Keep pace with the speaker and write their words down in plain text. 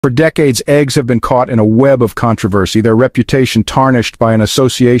For decades, eggs have been caught in a web of controversy, their reputation tarnished by an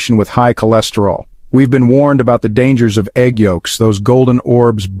association with high cholesterol. We've been warned about the dangers of egg yolks, those golden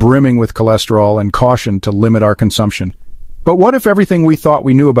orbs brimming with cholesterol, and cautioned to limit our consumption. But what if everything we thought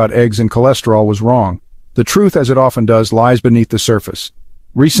we knew about eggs and cholesterol was wrong? The truth, as it often does, lies beneath the surface.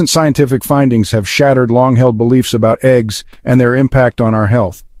 Recent scientific findings have shattered long-held beliefs about eggs and their impact on our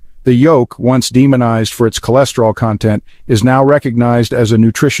health. The yolk, once demonized for its cholesterol content, is now recognized as a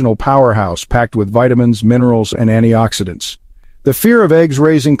nutritional powerhouse packed with vitamins, minerals, and antioxidants. The fear of eggs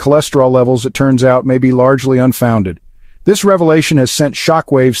raising cholesterol levels, it turns out, may be largely unfounded. This revelation has sent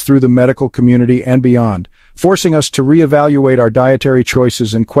shockwaves through the medical community and beyond, forcing us to reevaluate our dietary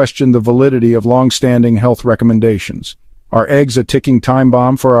choices and question the validity of long-standing health recommendations. Are eggs a ticking time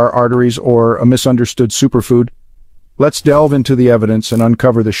bomb for our arteries or a misunderstood superfood? Let's delve into the evidence and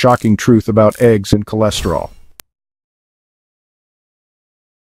uncover the shocking truth about eggs and cholesterol.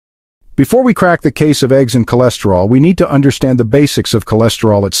 Before we crack the case of eggs and cholesterol, we need to understand the basics of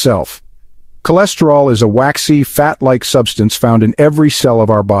cholesterol itself. Cholesterol is a waxy, fat-like substance found in every cell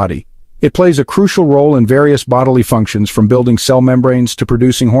of our body. It plays a crucial role in various bodily functions, from building cell membranes to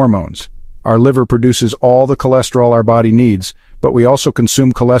producing hormones. Our liver produces all the cholesterol our body needs, but we also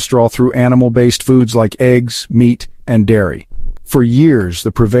consume cholesterol through animal-based foods like eggs, meat, and dairy. For years,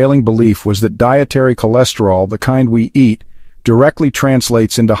 the prevailing belief was that dietary cholesterol, the kind we eat, directly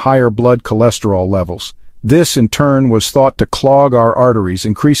translates into higher blood cholesterol levels. This, in turn, was thought to clog our arteries,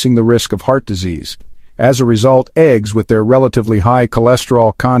 increasing the risk of heart disease. As a result, eggs, with their relatively high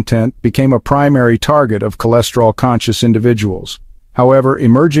cholesterol content, became a primary target of cholesterol-conscious individuals. However,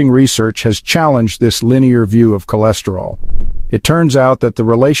 emerging research has challenged this linear view of cholesterol. It turns out that the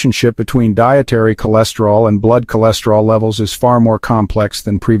relationship between dietary cholesterol and blood cholesterol levels is far more complex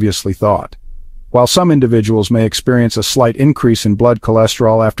than previously thought. While some individuals may experience a slight increase in blood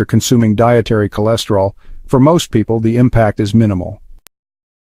cholesterol after consuming dietary cholesterol, for most people the impact is minimal.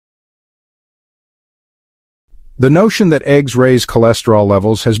 The notion that eggs raise cholesterol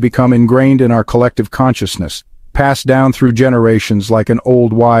levels has become ingrained in our collective consciousness, passed down through generations like an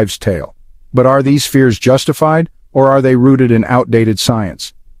old wives' tale. But are these fears justified, or are they rooted in outdated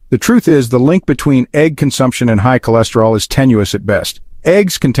science? The truth is, the link between egg consumption and high cholesterol is tenuous at best.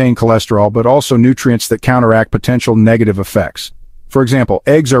 Eggs contain cholesterol, but also nutrients that counteract potential negative effects. For example,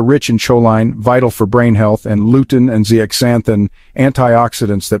 eggs are rich in choline, vital for brain health, and lutein and zeaxanthin,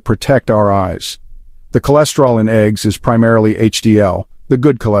 antioxidants that protect our eyes. The cholesterol in eggs is primarily HDL, the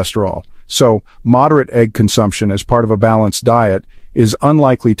good cholesterol. So, moderate egg consumption as part of a balanced diet is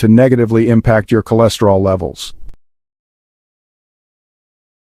unlikely to negatively impact your cholesterol levels.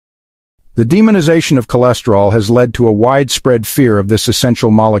 The demonization of cholesterol has led to a widespread fear of this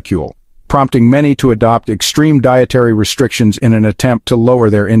essential molecule, prompting many to adopt extreme dietary restrictions in an attempt to lower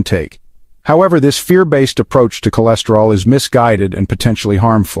their intake. However, this fear-based approach to cholesterol is misguided and potentially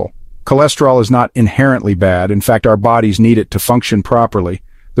harmful. Cholesterol is not inherently bad. In fact, our bodies need it to function properly.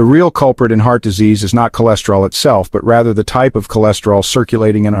 The real culprit in heart disease is not cholesterol itself, but rather the type of cholesterol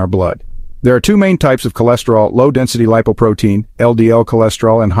circulating in our blood. There are two main types of cholesterol: low-density lipoprotein, LDL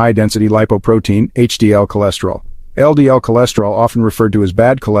cholesterol, and high-density lipoprotein, HDL cholesterol. LDL cholesterol, often referred to as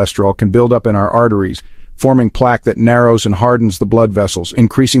bad cholesterol, can build up in our arteries, forming plaque that narrows and hardens the blood vessels,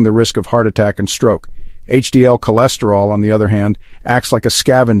 increasing the risk of heart attack and stroke. HDL cholesterol, on the other hand, acts like a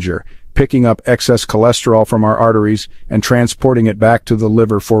scavenger, picking up excess cholesterol from our arteries and transporting it back to the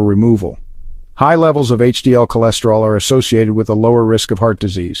liver for removal. High levels of HDL cholesterol are associated with a lower risk of heart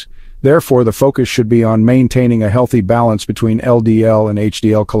disease. Therefore, the focus should be on maintaining a healthy balance between LDL and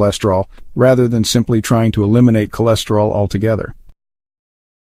HDL cholesterol, rather than simply trying to eliminate cholesterol altogether.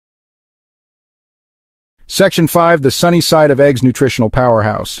 Section 5. The Sunny Side of Eggs Nutritional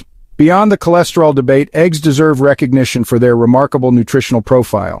Powerhouse. Beyond the cholesterol debate, eggs deserve recognition for their remarkable nutritional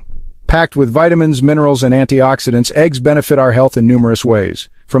profile. Packed with vitamins, minerals, and antioxidants, eggs benefit our health in numerous ways.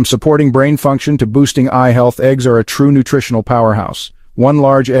 From supporting brain function to boosting eye health, eggs are a true nutritional powerhouse. One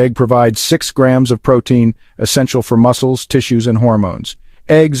large egg provides 6 grams of protein, essential for muscles, tissues, and hormones.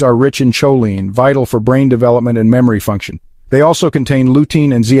 Eggs are rich in choline, vital for brain development and memory function. They also contain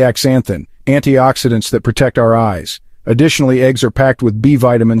lutein and zeaxanthin, antioxidants that protect our eyes. Additionally, eggs are packed with B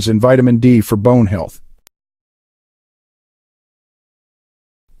vitamins and vitamin D for bone health.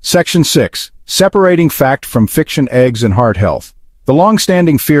 Section 6. Separating fact from fiction: eggs and heart health. The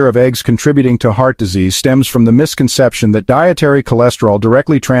long-standing fear of eggs contributing to heart disease stems from the misconception that dietary cholesterol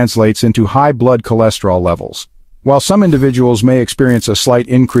directly translates into high blood cholesterol levels. While some individuals may experience a slight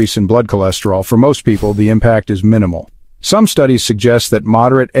increase in blood cholesterol, for most people the impact is minimal. Some studies suggest that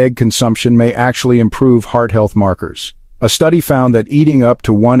moderate egg consumption may actually improve heart health markers. A study found that eating up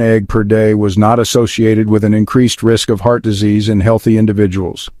to 1 egg per day was not associated with an increased risk of heart disease in healthy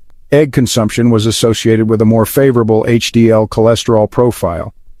individuals. Egg consumption was associated with a more favorable HDL cholesterol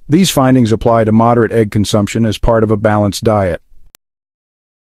profile. These findings apply to moderate egg consumption as part of a balanced diet.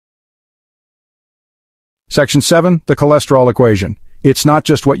 Section 7. The cholesterol equation. It's not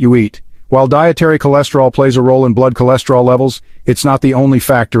just what you eat. While dietary cholesterol plays a role in blood cholesterol levels, it's not the only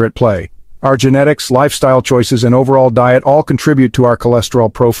factor at play. Our genetics, lifestyle choices, and overall diet all contribute to our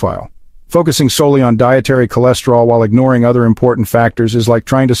cholesterol profile. Focusing solely on dietary cholesterol while ignoring other important factors is like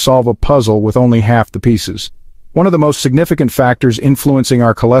trying to solve a puzzle with only half the pieces. One of the most significant factors influencing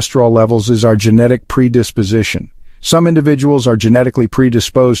our cholesterol levels is our genetic predisposition. Some individuals are genetically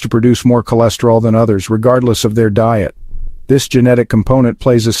predisposed to produce more cholesterol than others, regardless of their diet. This genetic component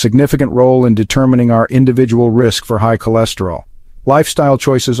plays a significant role in determining our individual risk for high cholesterol. Lifestyle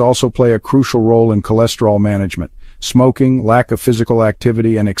choices also play a crucial role in cholesterol management. Smoking, lack of physical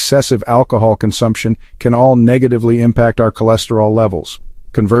activity, and excessive alcohol consumption can all negatively impact our cholesterol levels.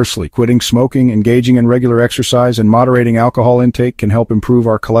 Conversely, quitting smoking, engaging in regular exercise, and moderating alcohol intake can help improve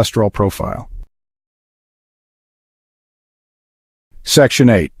our cholesterol profile. Section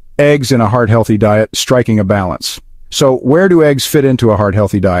 8. Eggs in a heart-healthy diet, striking a balance. So, where do eggs fit into a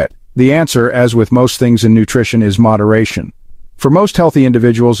heart-healthy diet? The answer, as with most things in nutrition, is moderation. For most healthy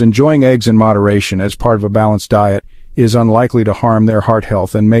individuals, enjoying eggs in moderation as part of a balanced diet is unlikely to harm their heart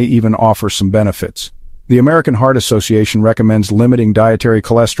health and may even offer some benefits. The American Heart Association recommends limiting dietary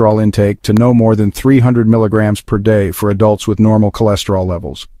cholesterol intake to no more than 300 milligrams per day for adults with normal cholesterol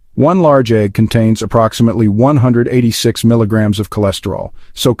levels. One large egg contains approximately 186 milligrams of cholesterol,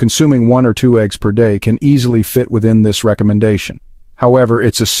 so consuming 1 or 2 eggs per day can easily fit within this recommendation. However,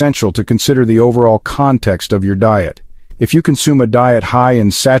 it's essential to consider the overall context of your diet. If you consume a diet high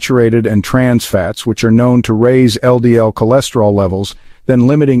in saturated and trans fats, which are known to raise LDL cholesterol levels, then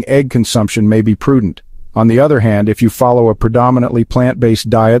limiting egg consumption may be prudent. On the other hand, if you follow a predominantly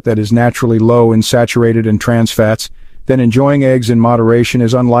plant-based diet that is naturally low in saturated and trans fats, then enjoying eggs in moderation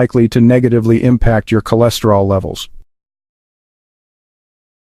is unlikely to negatively impact your cholesterol levels.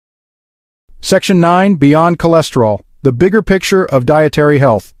 Section 9. Beyond cholesterol, the bigger picture of dietary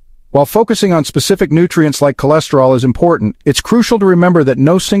health. While focusing on specific nutrients like cholesterol is important, it's crucial to remember that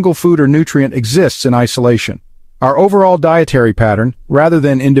no single food or nutrient exists in isolation. Our overall dietary pattern, rather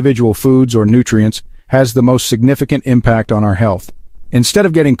than individual foods or nutrients, has the most significant impact on our health. Instead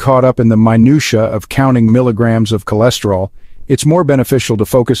of getting caught up in the minutiae of counting milligrams of cholesterol, it's more beneficial to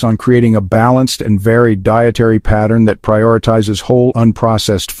focus on creating a balanced and varied dietary pattern that prioritizes whole,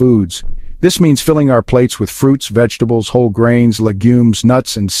 unprocessed foods. This means filling our plates with fruits, vegetables, whole grains, legumes,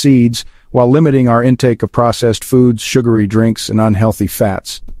 nuts, and seeds, while limiting our intake of processed foods, sugary drinks, and unhealthy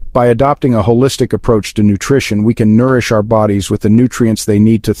fats. By adopting a holistic approach to nutrition, we can nourish our bodies with the nutrients they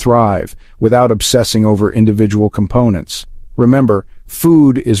need to thrive, without obsessing over individual components. Remember,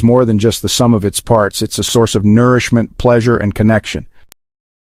 food is more than just the sum of its parts. It's a source of nourishment, pleasure, and connection.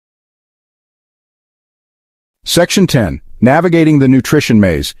 Section 10. Navigating the Nutrition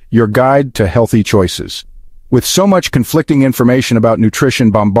Maze, your guide to healthy choices. With so much conflicting information about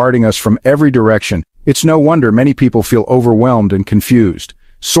nutrition bombarding us from every direction, it's no wonder many people feel overwhelmed and confused.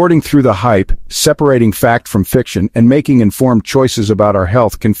 Sorting through the hype, separating fact from fiction, and making informed choices about our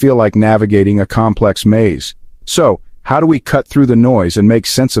health can feel like navigating a complex maze. So, how do we cut through the noise and make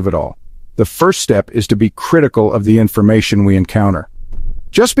sense of it all? The first step is to be critical of the information we encounter.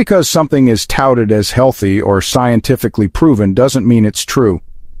 Just because something is touted as healthy or scientifically proven doesn't mean it's true.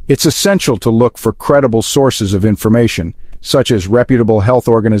 It's essential to look for credible sources of information, such as reputable health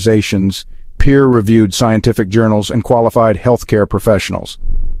organizations, peer-reviewed scientific journals, and qualified healthcare professionals.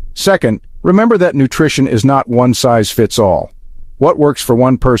 Second, remember that nutrition is not one size fits all. What works for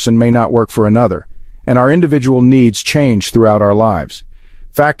one person may not work for another, and our individual needs change throughout our lives.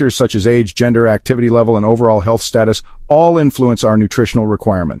 Factors such as age, gender, activity level, and overall health status all influence our nutritional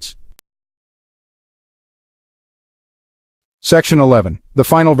requirements. Section 11. The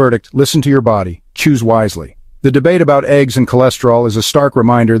final verdict: listen to your body, choose wisely. The debate about eggs and cholesterol is a stark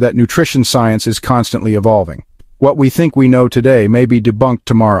reminder that nutrition science is constantly evolving. What we think we know today may be debunked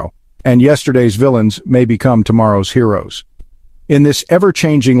tomorrow, and yesterday's villains may become tomorrow's heroes. In this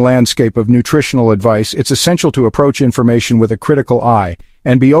ever-changing landscape of nutritional advice, it's essential to approach information with a critical eye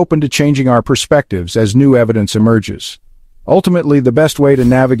and be open to changing our perspectives as new evidence emerges. Ultimately, the best way to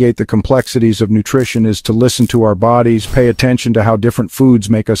navigate the complexities of nutrition is to listen to our bodies, pay attention to how different foods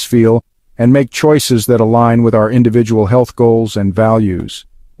make us feel, and make choices that align with our individual health goals and values.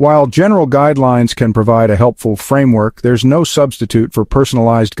 While general guidelines can provide a helpful framework, there's no substitute for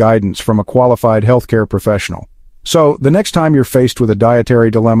personalized guidance from a qualified healthcare professional. So, the next time you're faced with a dietary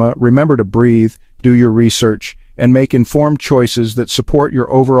dilemma, remember to breathe, do your research, and make informed choices that support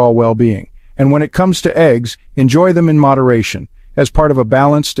your overall well-being. And when it comes to eggs, enjoy them in moderation, as part of a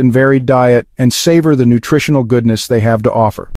balanced and varied diet, and savor the nutritional goodness they have to offer.